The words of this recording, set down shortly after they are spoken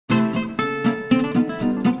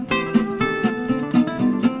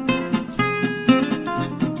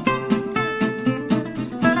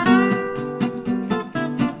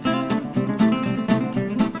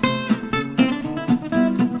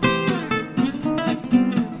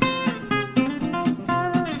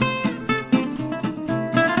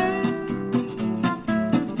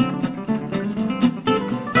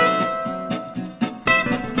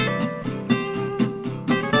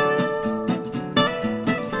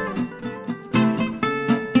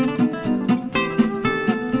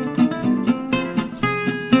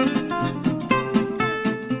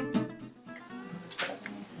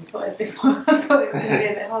going to be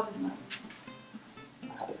a bit harder than that.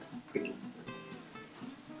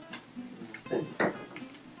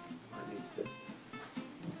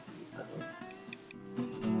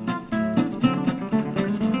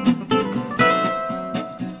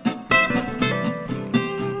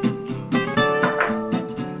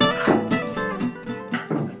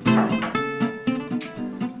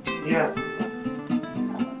 Yeah.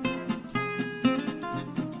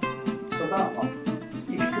 So that one,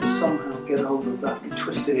 if you could somehow get hold of that and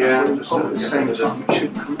twist it Yeah, and just hold at the same get time, it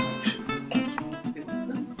should come out.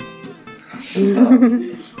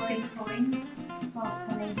 Coins.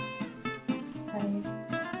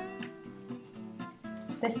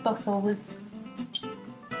 This bottle was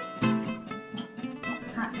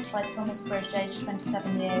packed by Thomas Bridge, aged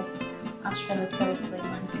 27 years, Ashville, Tyldesley,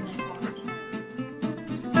 1901.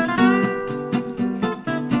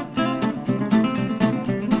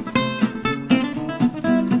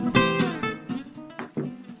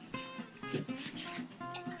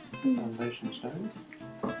 Foundation stone.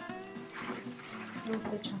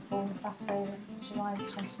 Wilford Chapel, Saturday, July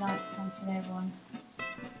 29th, 1901.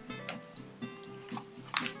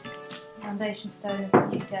 Foundation stone of the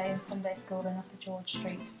New Day and Sunday School in Upper George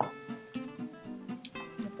Street.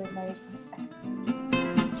 Will be laid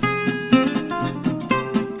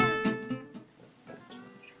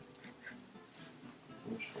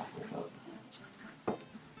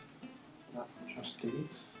That's the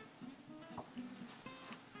trustees.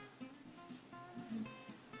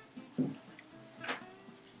 A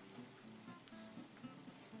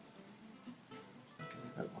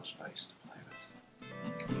bit more space to play with.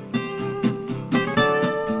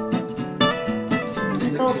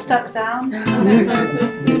 It's all stuck down.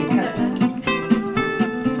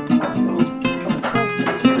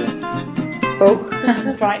 Oh.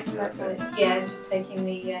 Right, exactly. Yeah, it's just taking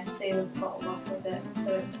the seal of the bottle off with it,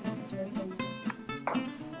 so it's ripping.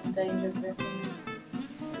 In danger of ripping.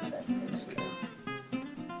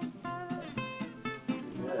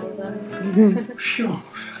 Well done. Sure.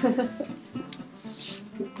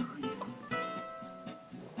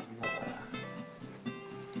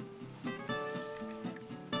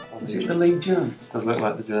 Is it the League Journal? Does look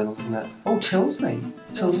like the journal, doesn't it? Oh, Tyldesley.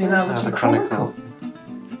 Tyldesley now The the Chronicle.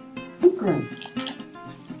 Oh, great.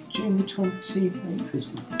 June 28th,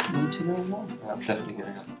 isn't it? 1901. That's definitely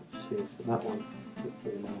going up. See, so that one,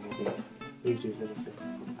 hopefully now will be easy as anything.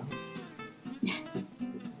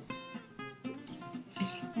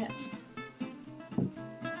 Yeah.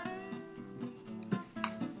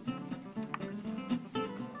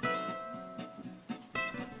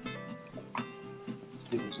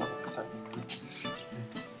 Stephen's not going to take it.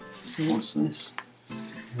 So what's this?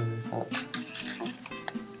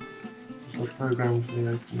 The programme for the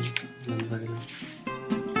opening and unveiling.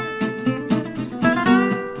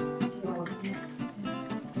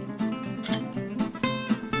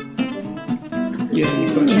 Yeah,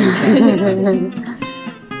 you've got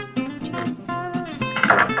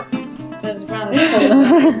So it was around the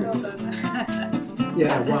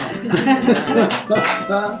Yeah, wow.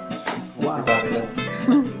 Wow. Too bad, is it?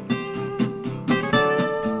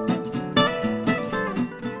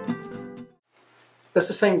 There's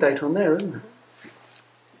the same date on there, isn't there?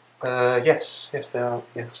 Yes, they are.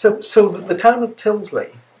 Yeah. So the town of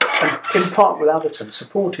Tyldesley, and in part with Atherton,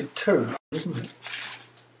 supported too, isn't it?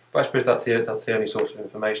 But I suppose that's the only source of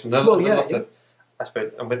information. Well, yeah, lot of, I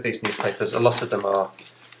suppose, and with these newspapers, a lot of them are.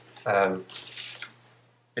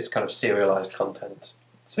 It's kind of serialised content.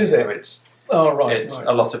 So Is it? It's Oh right. It's right.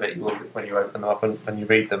 a lot of it. You will, when you open them up and you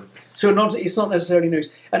read them. So it's not necessarily news.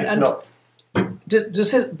 And, It's and not.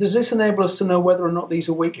 Does this enable us to know whether or not these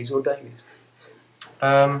are weeklies or dailies?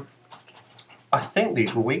 I think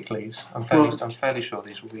these were weeklies. I'm fairly sure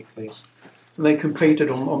these were weeklies. And they completed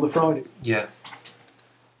on the Friday. Yeah.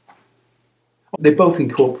 They both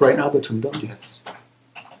incorporate Atherton, don't they? Yes.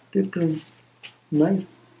 Did Amazing.